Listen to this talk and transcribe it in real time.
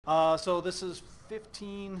So this is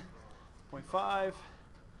 15.5,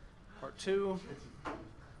 part 2.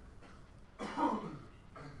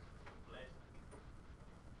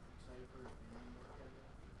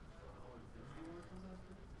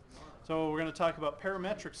 So we're going to talk about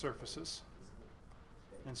parametric surfaces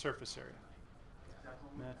and surface area.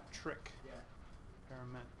 Metric.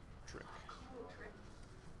 Parametric.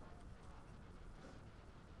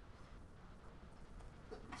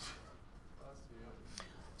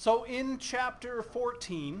 So in chapter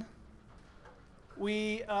 14,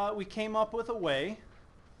 we came up with a way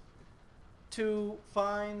to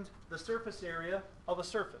find the surface area of a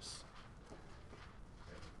surface.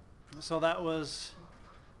 So that was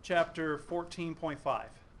chapter 14.5.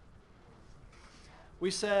 We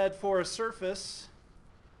said for a surface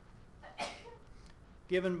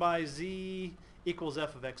given by z equals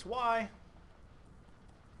f of xy,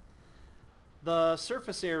 the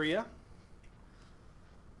surface area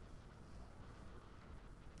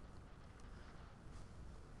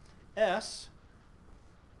S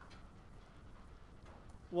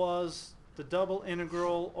was the double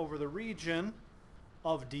integral over the region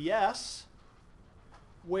of ds,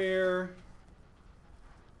 where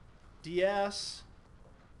ds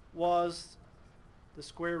was the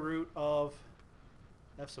square root of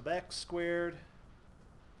f sub x squared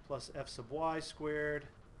plus f sub y squared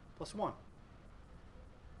plus 1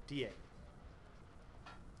 dA.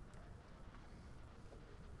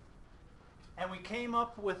 And we came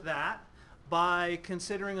up with that by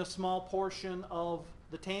considering a small portion of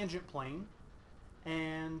the tangent plane,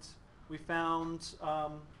 and we found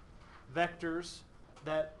vectors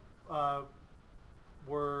that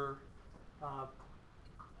were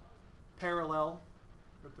parallel,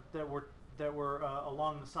 that were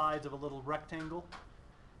along the sides of a little rectangle,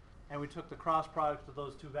 and we took the cross product of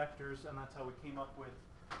those two vectors, and that's how we came up with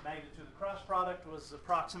magnitude of the cross product was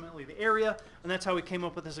approximately the area, and that's how we came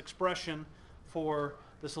up with this expression for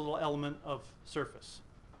this little element of surface.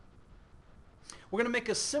 We're going to make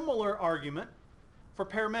a similar argument for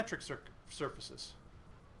parametric surfaces.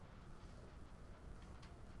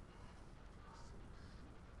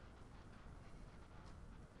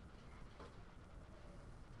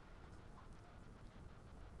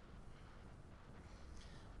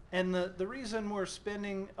 And the reason we're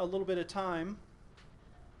spending a little bit of time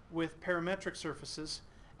with parametric surfaces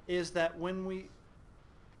is that when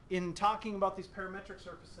in talking about these parametric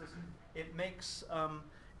surfaces, it makes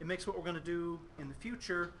what we're going to do in the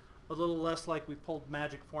future a little less like we pulled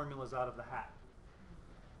magic formulas out of the hat.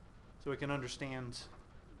 So we can understand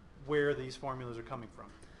where these formulas are coming from.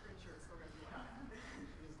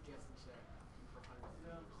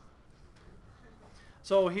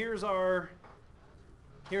 So here's our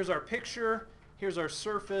picture. Here's our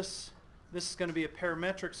surface. This is going to be a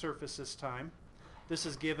parametric surface this time. This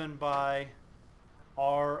is given by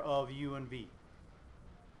R of u and v.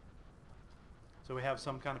 So we have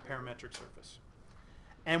some kind of parametric surface.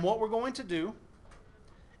 And what we're going to do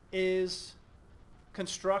is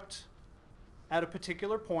construct at a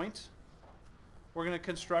particular point. We're going to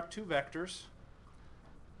construct two vectors.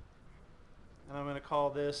 And I'm going to call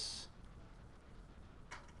this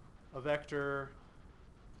a vector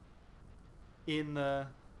in the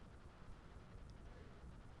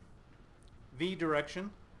v direction.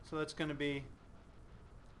 So that's going to be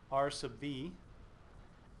r sub v,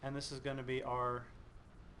 and this is going to be r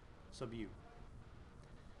sub u.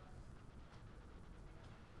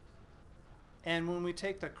 And when we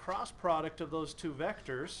take the cross product of those two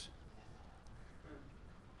vectors,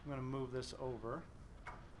 I'm going to move this over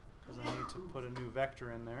because I need to put a new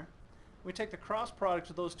vector in there. When we take the cross product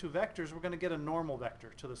of those two vectors, we're going to get a normal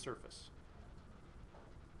vector to the surface.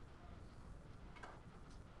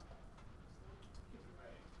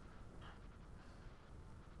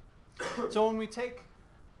 So when we take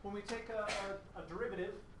a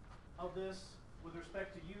derivative of this with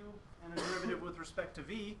respect to u and a derivative with respect to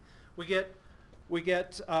v, we get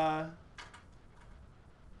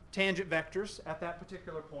tangent vectors at that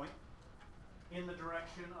particular point in the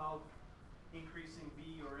direction of increasing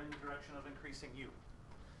v or in the direction of increasing u.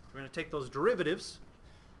 We're going to take those derivatives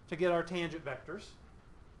to get our tangent vectors.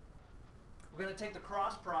 We're going to take the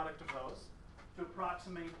cross product of those to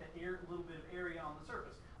approximate the little bit of area on the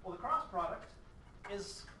surface. Well, the cross product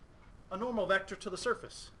is a normal vector to the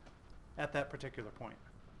surface at that particular point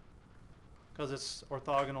because it's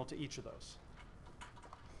orthogonal to each of those.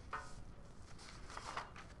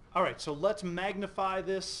 All right, so let's magnify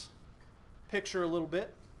this picture a little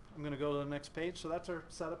bit. I'm going to go to the next page. So that's our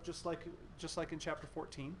setup, just like in chapter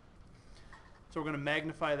 14. So we're going to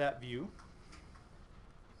magnify that view.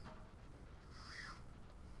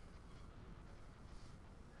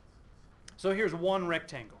 So here's one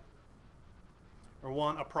rectangle, or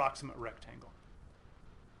one approximate rectangle.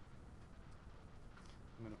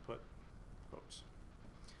 I'm going to put quotes.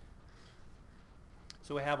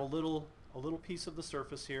 So we have a little piece of the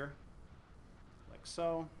surface here, like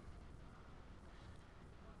so.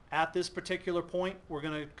 At this particular point, we're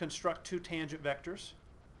going to construct two tangent vectors,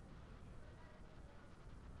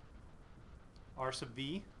 r sub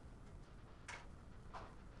v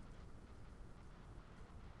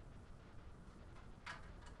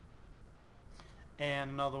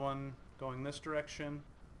and another one going this direction,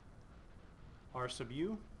 r sub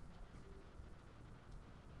u.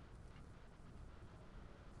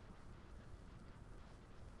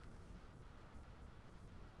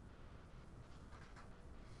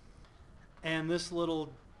 And this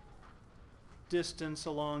little distance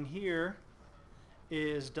along here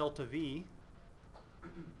is delta v.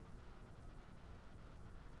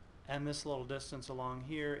 And this little distance along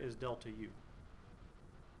here is delta u.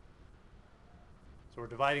 So we're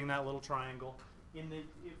dividing that little triangle. If we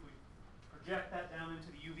project that down into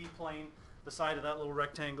the UV plane, the side of that little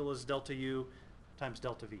rectangle is delta u times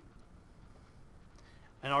delta v.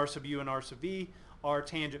 And r sub u and r sub v are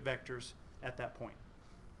tangent vectors at that point.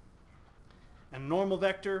 And normal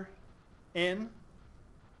vector n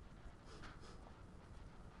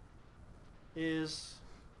is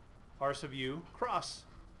r sub u cross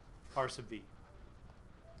r sub v.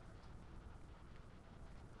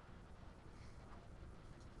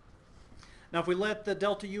 Now if we let the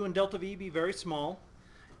delta u and delta v be very small,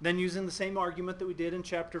 then using the same argument that we did in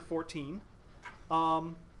chapter 14,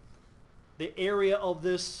 the area of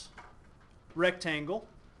this rectangle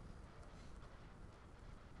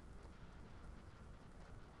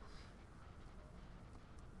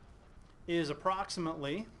is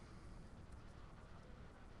approximately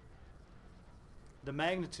the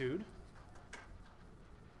magnitude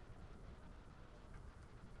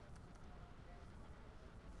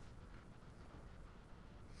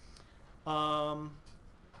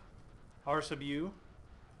r sub u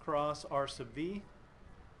cross r sub v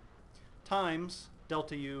times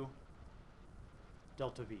delta u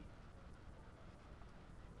delta v.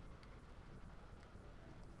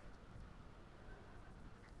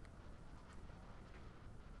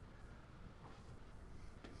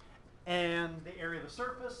 And the area of the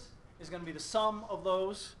surface is going to be the sum of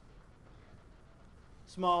those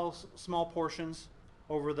small portions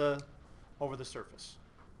over the surface.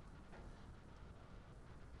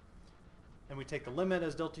 And we take the limit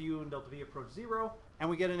as delta u and delta v approach 0, and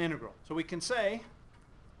we get an integral. So we can say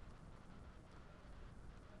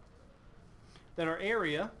that our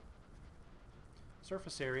area,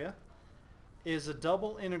 surface area, is a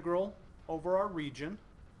double integral over our region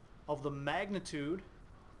of the magnitude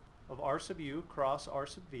of r sub u cross r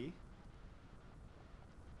sub v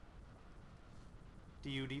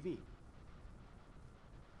du dv.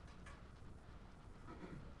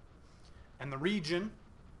 And the region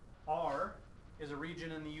R is a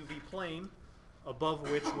region in the UV plane above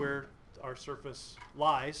which our surface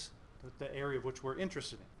lies, the area of which we're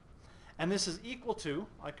interested in. And this is equal to,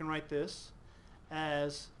 I can write this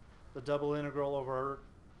as the double integral over our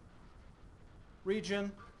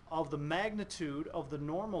region of the magnitude of the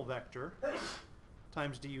normal vector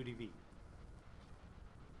times du dv.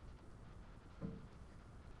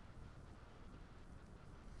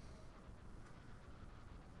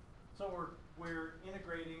 So we're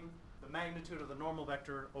integrating the magnitude of the normal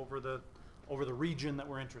vector over the region that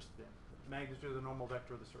we're interested in, the magnitude of the normal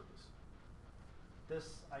vector of the surface.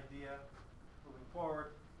 This idea, moving forward,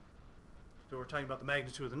 so we're talking about the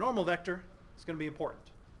magnitude of the normal vector, is going to be important.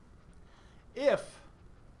 If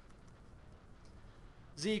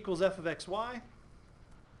z equals f of xy,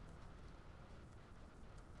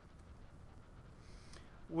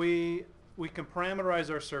 we can parameterize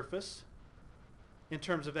our surface in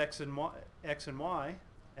terms of x and y,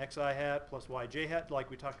 xi hat plus yj hat, like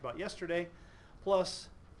we talked about yesterday, plus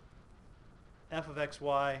f of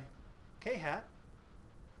xy k hat.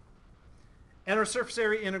 And our surface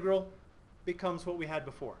area integral becomes what we had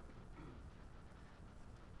before.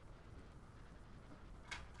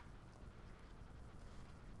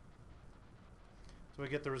 So we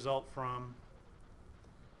get the result from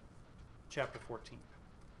chapter 14.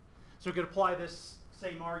 So we could apply this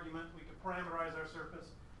same argument. We could parameterize our surface,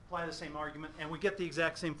 apply the same argument, and we get the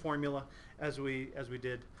exact same formula as we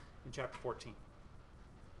did in chapter 14.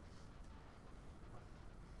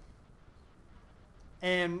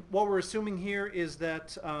 And what we're assuming here is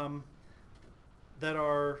that that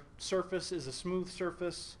our surface is a smooth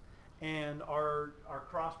surface, and our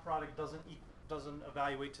cross product doesn't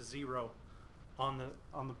evaluate to 0 on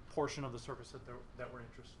the portion of the surface that we're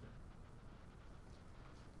interested in.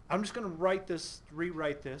 I'm just going to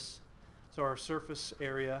rewrite this. So our surface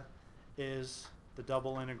area is the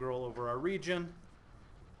double integral over our region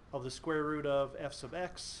of the square root of f sub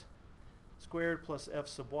x squared plus f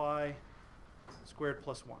sub y squared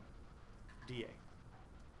plus 1 dA.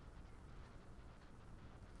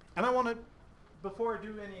 And I want to, before I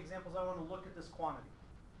do any examples, I want to look at this quantity.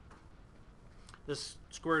 This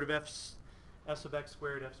square root of f sub x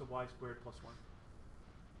squared, f sub y squared plus 1.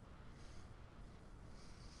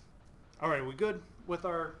 All right, are we good with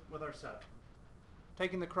our setup?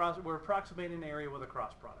 Taking the cross, we're approximating an area with a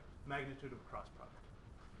cross product, magnitude of a cross product.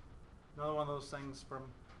 Another one of those things from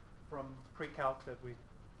pre-calc that we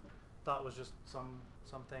thought was just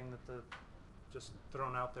something that just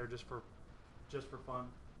thrown out there just for fun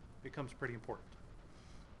becomes pretty important.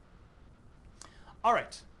 All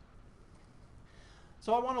right.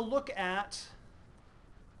 So I want to look at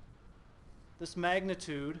this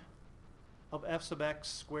magnitude of f sub x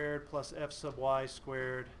squared plus f sub y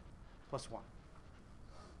squared plus 1.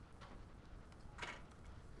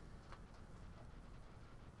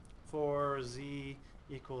 For z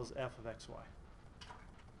equals f of xy.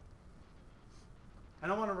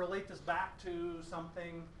 And I want to relate this back to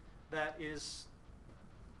something that is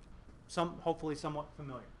hopefully somewhat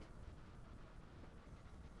familiar.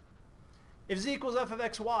 If z equals f of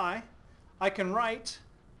xy, I can write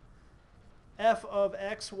f of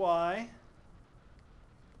xy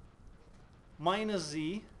minus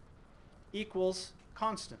z equals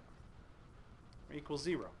constant, or equals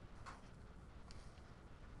 0.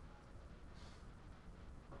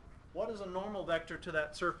 What is a normal vector to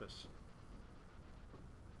that surface?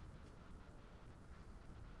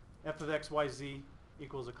 F of x, y, z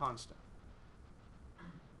equals a constant.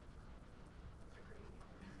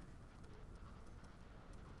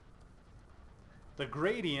 The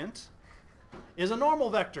gradient is a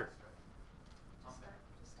normal vector.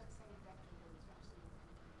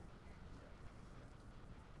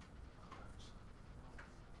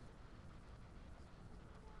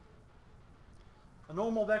 A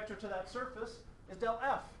normal vector to that surface is del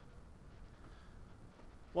f.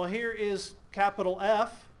 Well, here is capital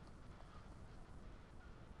F.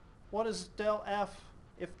 What is del f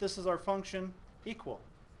if this is our function equal?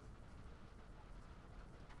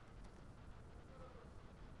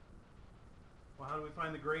 Well, how do we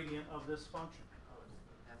find the gradient of this function?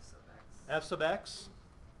 F sub x. F sub x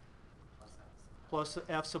Plus plus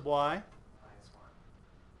f sub y minus 1.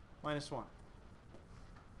 minus 1.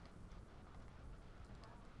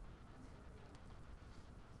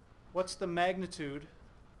 What's the magnitude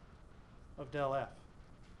of del f?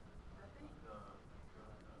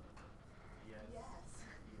 Yes.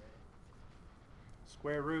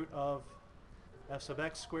 Square root of f sub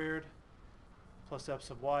x squared plus f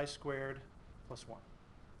sub y squared plus 1.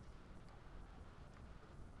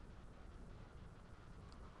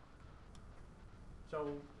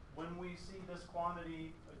 So when we see this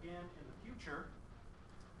quantity again in the future,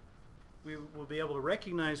 we will be able to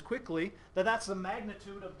recognize quickly that that's the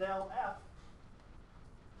magnitude of del f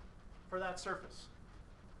for that surface.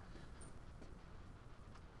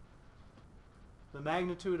 The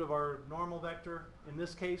magnitude of our normal vector, in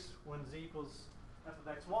this case, when z equals f of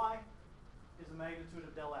xy, is the magnitude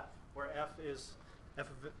of del f, where f is f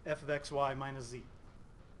of xy minus z.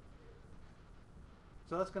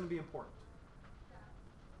 So that's going to be important.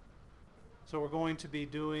 So we're going to be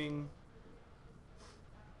doing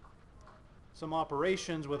some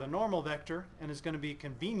operations with a normal vector, and it's going to be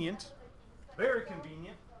convenient, very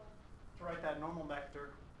convenient, to write that normal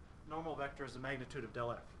vector as the magnitude of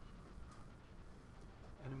del f.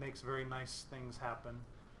 And it makes very nice things happen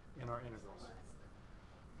in our integrals.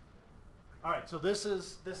 All right, so this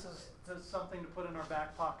is something to put in our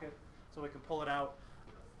back pocket so we can pull it out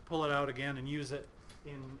again and use it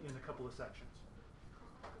in a couple of sections.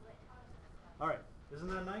 All right,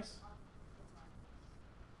 isn't that nice?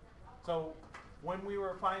 So when we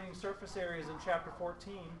were finding surface areas in chapter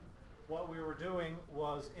 14, what we were doing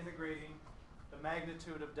was integrating the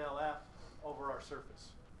magnitude of del f over our surface.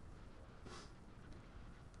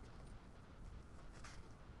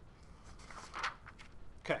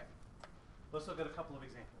 Okay, let's look at a couple of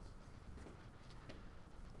examples.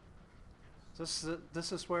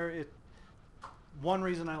 This is where one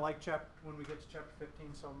reason I like when we get to chapter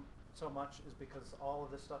 15 so much is because all of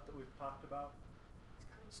this stuff that we've talked about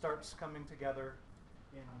starts coming together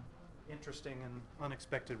in interesting and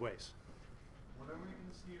unexpected ways. When are we going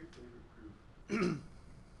to see your favorite proof?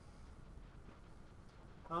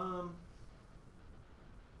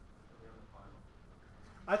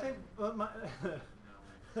 I think my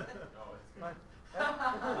No. why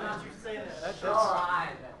did you say that? God.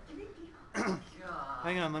 I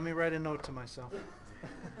Hang on, let me write a note to myself.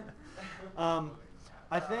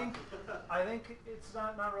 I think it's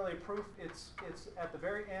not really a proof. It's at the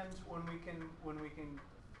very end when we can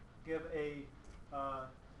give a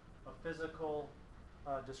physical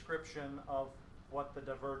description of what the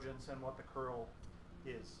divergence and what the curl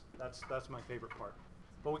is. That's my favorite part.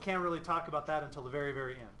 But we can't really talk about that until the very,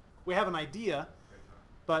 very end. We have an idea,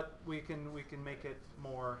 but we can make it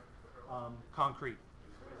more concrete.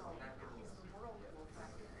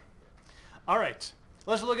 All right,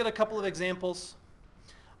 let's look at a couple of examples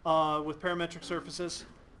with parametric surfaces.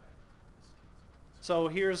 So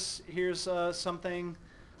here's something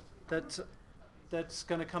that's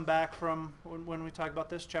going to come back from when we talk about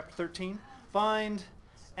this, chapter 13. Find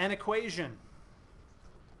an equation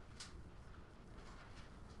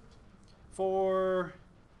for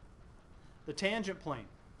the tangent plane.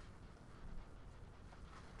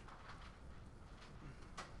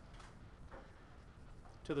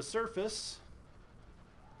 To the surface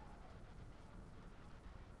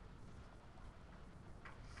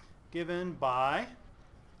given by,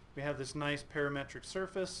 we have this nice parametric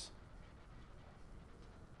surface,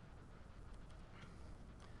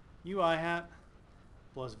 ui hat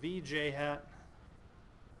plus vj hat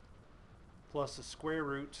plus the square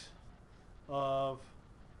root of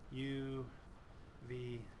u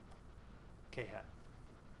v k hat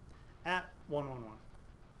at 1, 1, 1.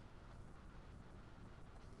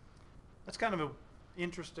 That's kind of an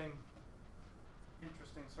interesting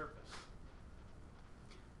surface.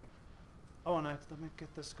 Oh, and let me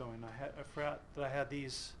get this going. I forgot that I had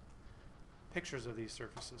these pictures of these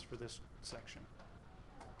surfaces for this section.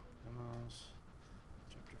 Demos,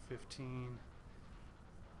 chapter 15.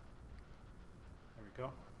 There we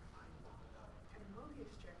go.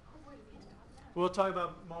 We'll talk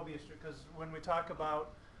about Mobius strip because when we talk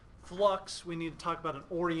about flux, we need to talk about an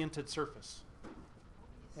oriented surface.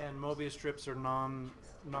 And Mobius strips are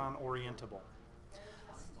non-orientable.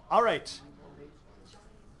 All right.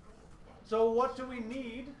 So what do we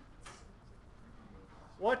need?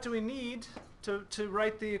 What do we need to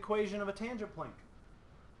write the equation of a tangent plane?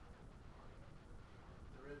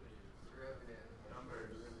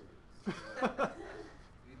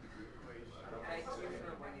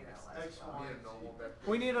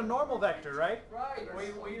 We need a normal vector, right? Right.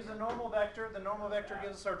 We use a normal vector. The normal vector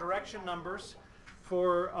gives us our direction numbers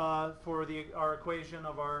for our equation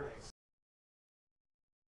of our